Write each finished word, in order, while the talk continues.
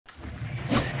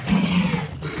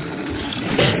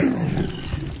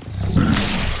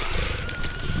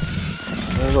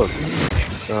look.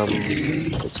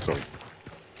 What's it called?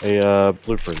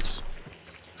 Blueprints.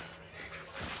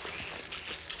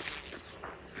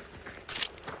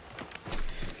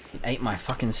 It ate my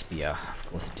fucking spear. Of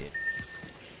course it did.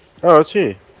 Oh, it's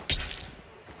here.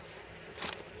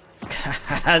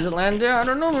 Has it landed there? I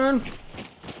don't know, man.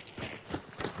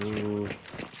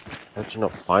 How'd you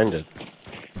not find it?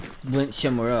 Went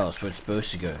somewhere else where it's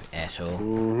supposed to go,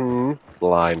 asshole.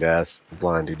 Blind ass.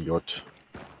 Blind idiot.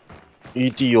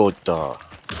 Idiota.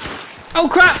 Oh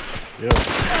crap!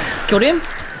 Yeah. Killed him.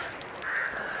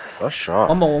 Nice shot.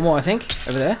 One more, I think.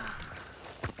 Over there.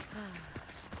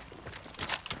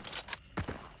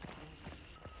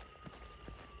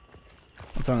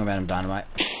 I'm throwing a random dynamite.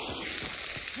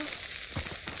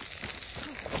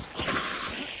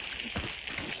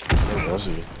 Where was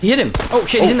he? He hit him! Oh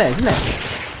shit, he's in there, he's in there.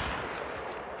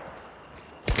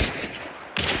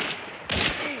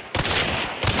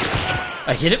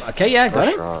 I hit him. Okay, yeah, got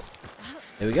Nice him. shot.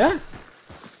 There we go.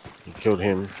 You killed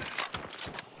him.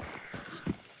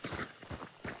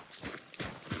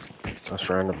 That's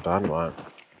random dynamite.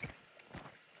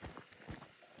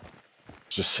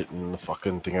 Just sitting in the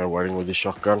fucking thing waiting with his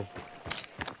shotgun.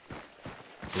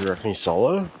 You reckon he's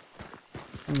solo?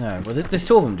 No, well there's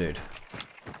two of them, dude.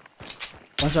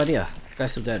 One's right here. The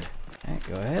guy's still dead. Okay,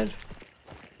 go ahead.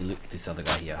 Loot this other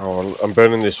guy here. Oh, I'm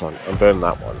burning this one. I'm burning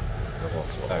that one.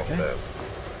 Okay.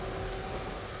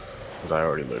 Because I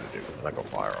already looted it and I got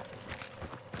fire off.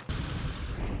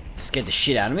 Scared the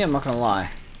shit out of me, I'm not gonna lie.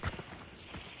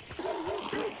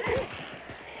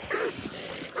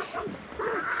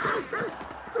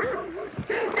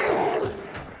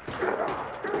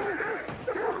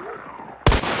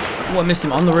 Oh, I missed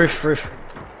him on the roof.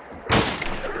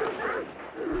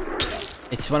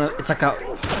 It's one of, it's like a,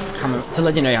 it's a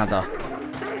legendary hunter.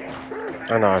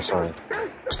 I know, I saw him.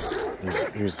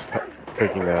 He was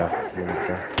peeking there.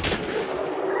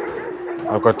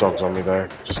 I've got dogs on me though.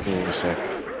 Just give me a sec.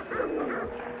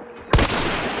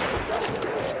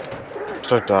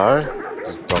 Don't die.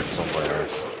 There's dogs on my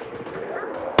ass.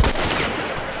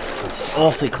 It's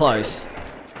awfully close.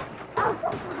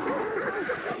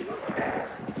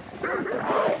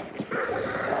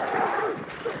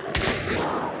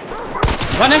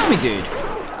 Right next to me, dude.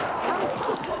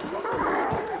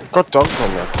 Got dogs on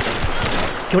me.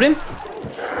 Killed him?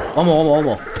 One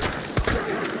more.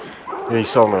 Yeah, he's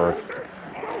still on the roof.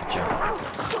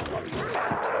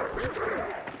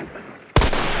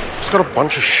 Just got a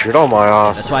bunch of shit on my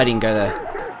ass. That's why I didn't go there.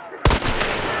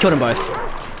 Killed them both.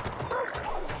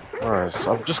 Nice.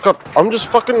 I'm just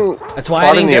fucking. That's why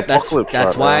I didn't go. That's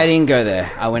right why now. I didn't go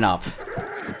there. I went up.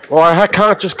 Well, I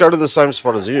can't just go to the same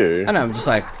spot as you. I know. I'm just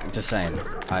saying.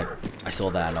 I saw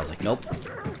that and I was like, nope.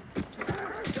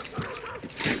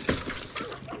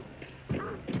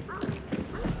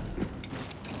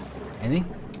 Anything?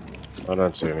 I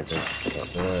don't see anything.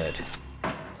 Good.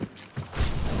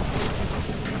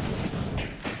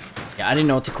 Yeah, I didn't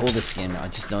know what to call this skin. I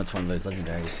just know it's one of those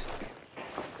legendaries.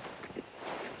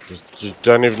 Just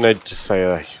don't even need to say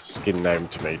a skin name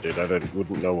to me, dude.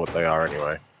 Wouldn't know what they are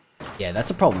anyway. Yeah, that's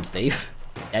a problem, Steve.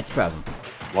 That's a problem.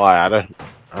 Why? I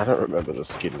don't remember the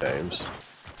skin names.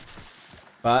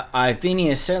 But I've been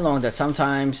here so long that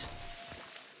sometimes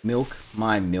milk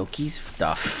my milkies. What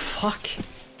the fuck?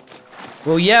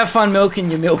 Well, you have fun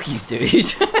milking your milkies,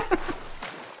 dude.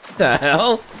 The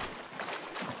hell?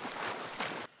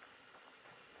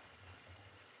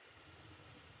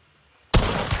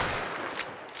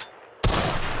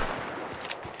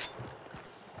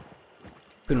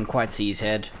 Couldn't quite see his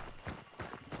head.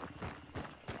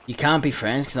 You can't be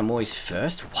friends because I'm always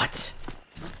first? What?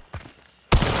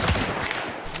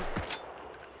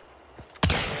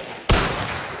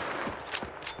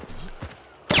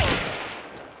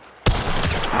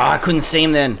 Ah, I couldn't see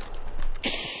him then.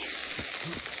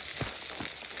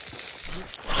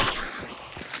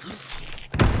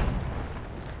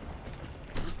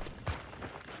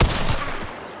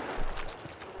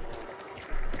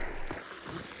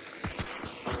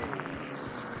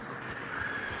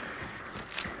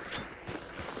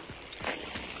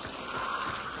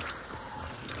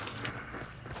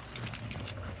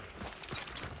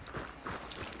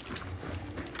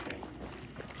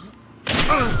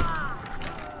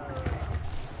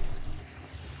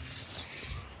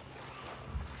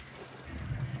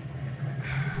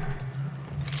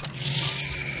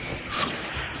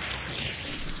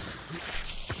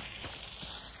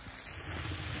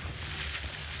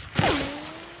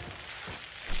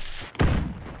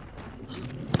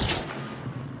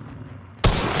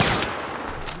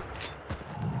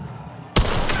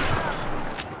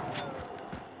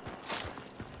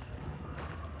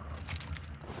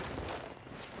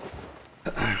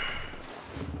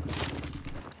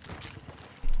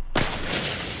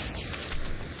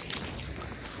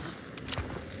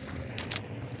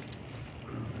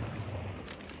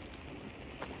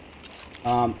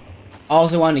 I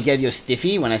was the one who gave you a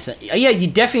stiffy when I said... Oh, yeah, you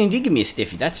definitely did give me a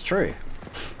stiffy. That's true.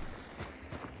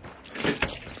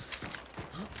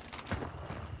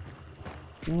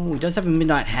 Ooh, he does have a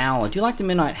midnight howl. I do like the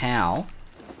midnight howl.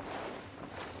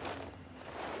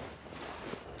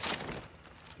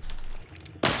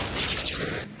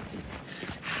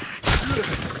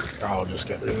 I'll just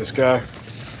get rid of this guy.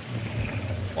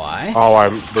 Why? Oh, I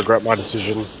regret my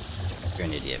decision. You're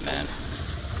an idiot, man.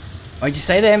 What'd you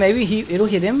say there? Maybe it'll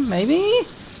hit him? Maybe?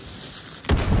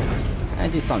 I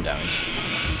do some damage.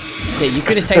 Yeah, you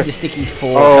could have saved the sticky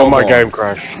for... Oh, my game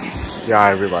crashed. Yeah,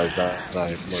 I realized that.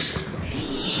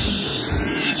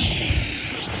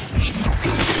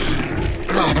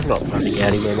 I'm not running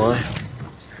out anymore, am I?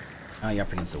 Oh, you're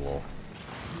up against the wall.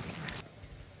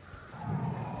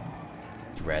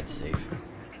 It's red, Steve.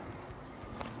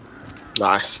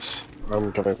 Nice.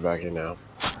 I'm coming back in now.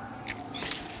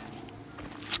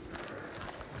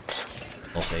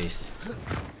 Northeast.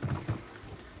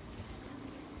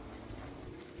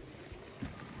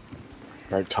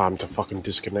 Great time to fucking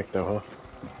disconnect though,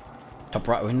 huh? Top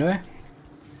right window.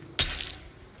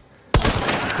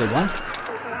 Good one.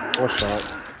 What's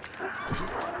that?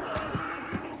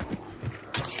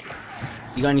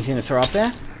 You got anything to throw up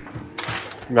there?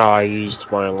 No, I used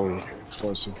my only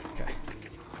explosive. Okay.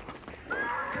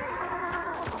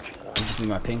 You just need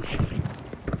my ping.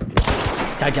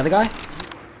 Tag the other guy.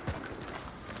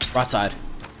 Right side.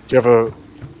 Do you have a...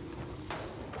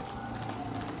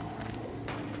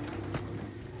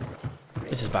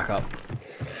 This is back up.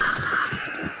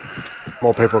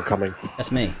 More people coming.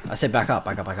 That's me. I said back up,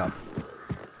 back up, back up.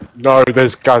 No,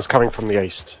 there's guys coming from the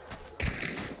east.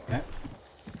 Okay.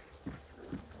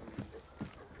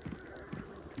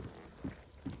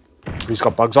 He's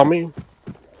got bugs on me.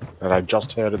 That I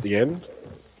just heard at the end.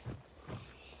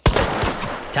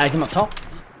 Tag him up top.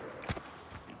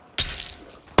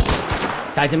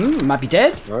 Tagged him. He might be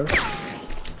dead. No?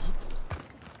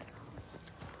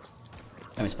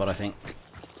 Enemy spot, I think.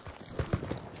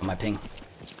 On my ping.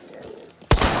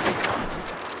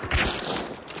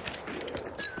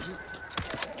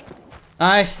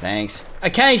 Nice, thanks.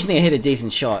 Occasionally I hit a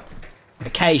decent shot.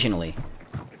 Occasionally.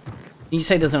 Did you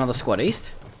say there's another squad east?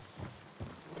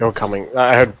 They were coming.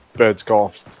 I heard birds go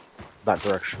off that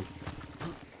direction.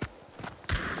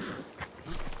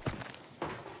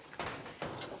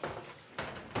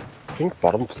 I think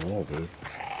bottom floor, dude.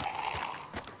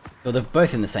 Well, they're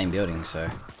both in the same building, so...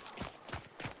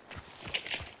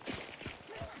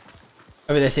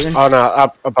 Over there, Steven. Oh no,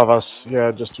 up above us.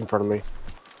 Yeah, just in front of me.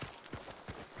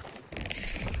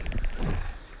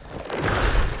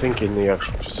 I think in the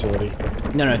actual facility.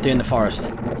 No, they're in the forest.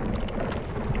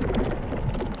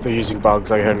 They're using bugs,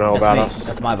 they don't know That's about me. us.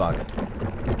 That's my bug.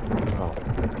 Oh.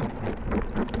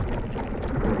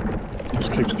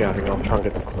 Just keep scouting, I'll try and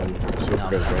get the clue. See No, if it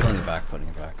goes putting right. it back, putting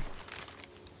it back.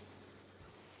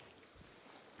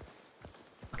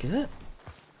 What is it?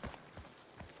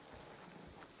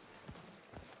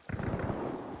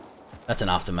 That's an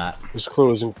aftermat. This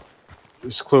clue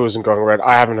isn't going red.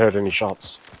 I haven't heard any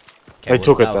shots. Okay, They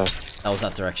took it that though. was, that was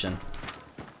that direction.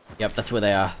 Yep, that's where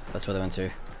they are. That's where they went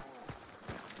to.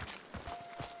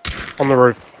 On the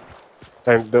roof.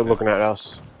 They're looking at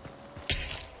us.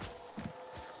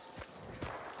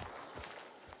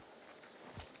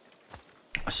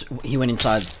 He went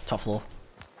inside top floor.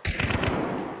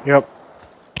 Yep.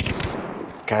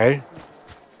 Okay.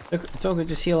 Look, it's all good.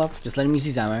 Just heal up. Just let him use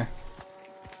his ammo.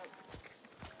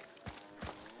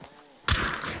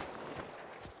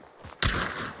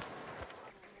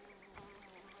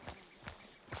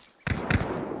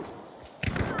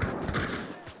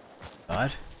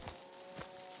 Died.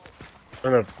 I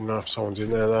don't know if someone's in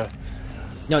there though.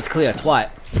 No, it's clear. It's white.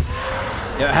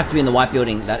 They have to be in the white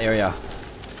building, that area.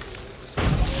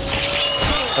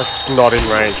 That's not in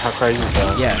range. How crazy is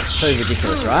that? Yeah, so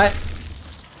ridiculous, right?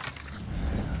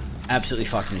 Absolutely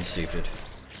fucking stupid.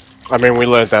 I mean, we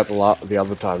learned that the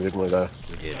other time, didn't we though?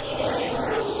 We did.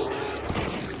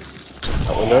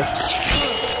 That window?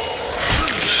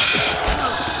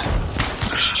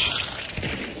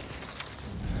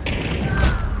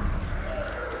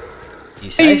 You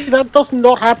Hey, safe? that does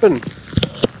not happen!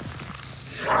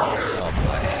 Oh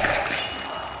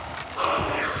boy.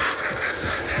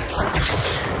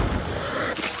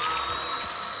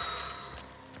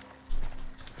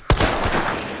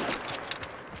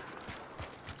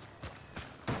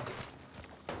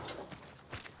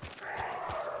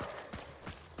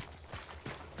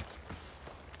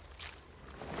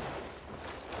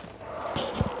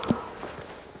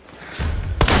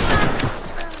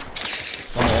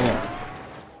 One more.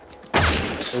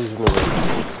 He's in the room.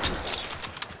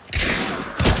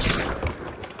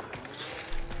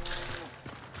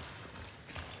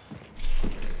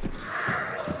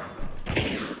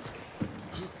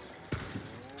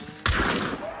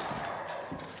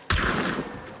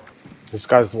 This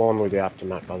guy's the one with the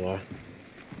AVTOMAT, by the way.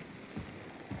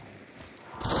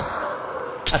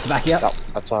 At the back, yep. That,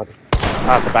 outside.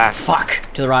 At the back.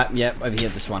 Fuck! To the right, yep, over here,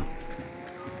 this one.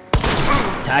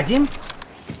 Tagged him?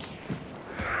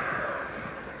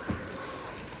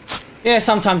 Yeah,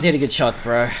 sometimes you hit a good shot,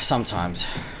 bro. Sometimes.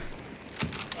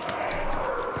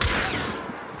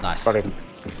 Nice. Got him.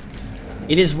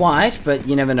 It is white, but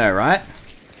you never know, right?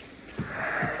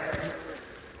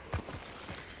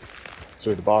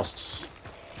 Through the boss.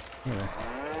 Yeah.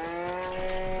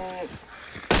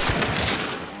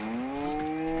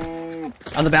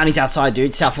 Oh, the bounty's outside,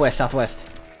 dude. Southwest, southwest.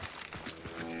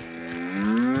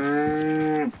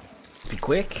 Be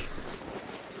quick.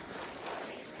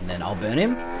 And then I'll burn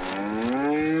him.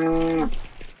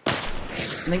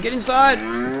 And then get inside.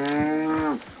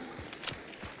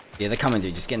 Yeah, they're coming,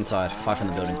 dude. Just get inside. Fight from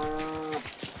the building.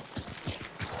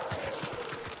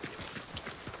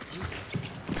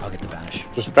 I'll get the banish.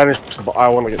 Just banish to the... I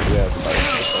want to get the...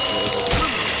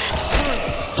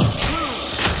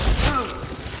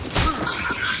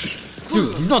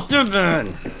 Dude, he's not dead,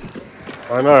 man!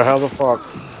 I know, how the fuck?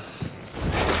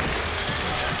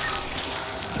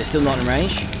 They're still not in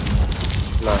range?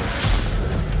 No.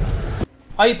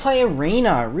 Oh, you play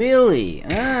arena, really?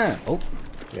 Ah. Oh.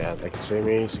 Yeah, they can see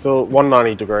me. Still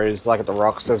 190 degrees, like at the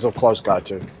rocks. There's a close guy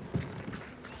too.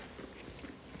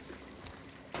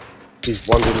 He's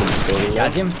one in the building.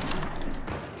 Got him?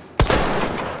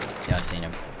 Yeah, I've seen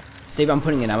him. Steve, I'm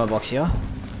putting an ammo box here.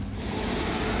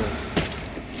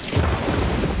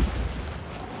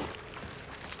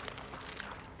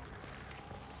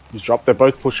 He's dropped. They're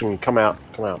both pushing. Come out.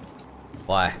 Come out.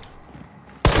 Why?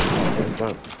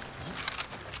 Don't.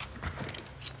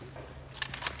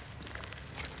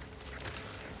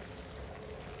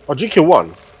 Oh, did you kill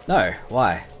one? No,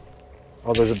 why?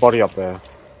 Oh, there's a body up there.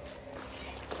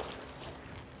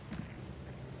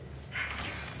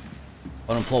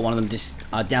 Bottom floor, one of them just...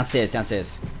 downstairs,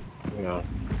 downstairs. Yeah.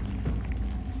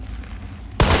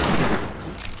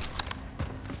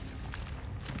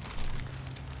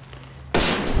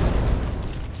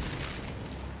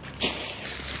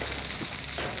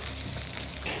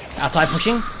 Outside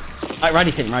pushing? Right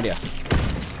here, Stephen, right here.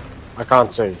 I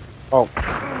can't see. Oh.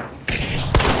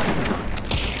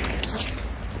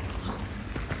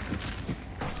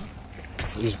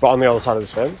 He's on the other side of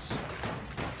this fence.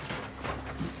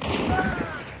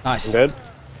 Nice. I'm dead.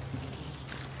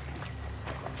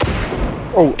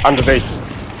 Oh, underneath.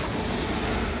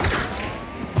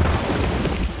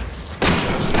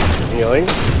 Healing.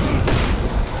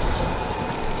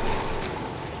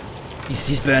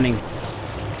 He's burning.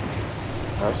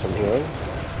 Nice, I'm healing.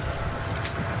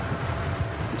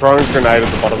 I'm throwing a grenade at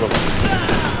the bottom of it.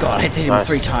 God, I hit him Nice.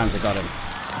 3 times, I got him.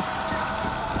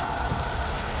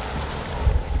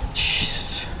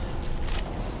 Jeez.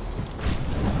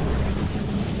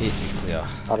 Needs to be clear.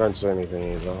 I don't see anything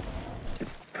either.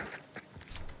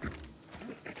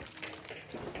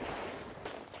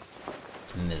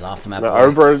 And there's AVTOMAT. No,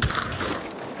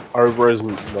 over is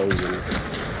nosing.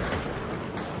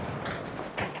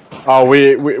 Oh,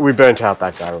 we burnt out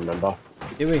that guy, remember?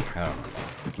 Did we? Oh,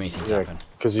 many things Yeah, happen.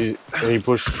 because he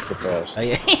pushed the first. Oh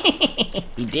yeah,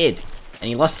 he did, and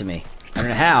he lost to me. I don't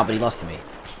know how, but he lost to me.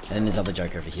 And then there's other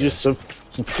joke over here. You're so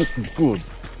fucking good.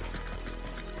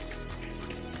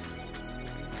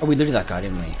 Oh, we looted that guy,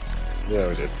 didn't we? Yeah,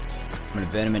 we did. I'm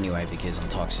gonna burn him anyway because I'm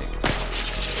toxic.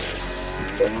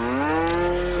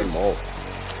 Good mole.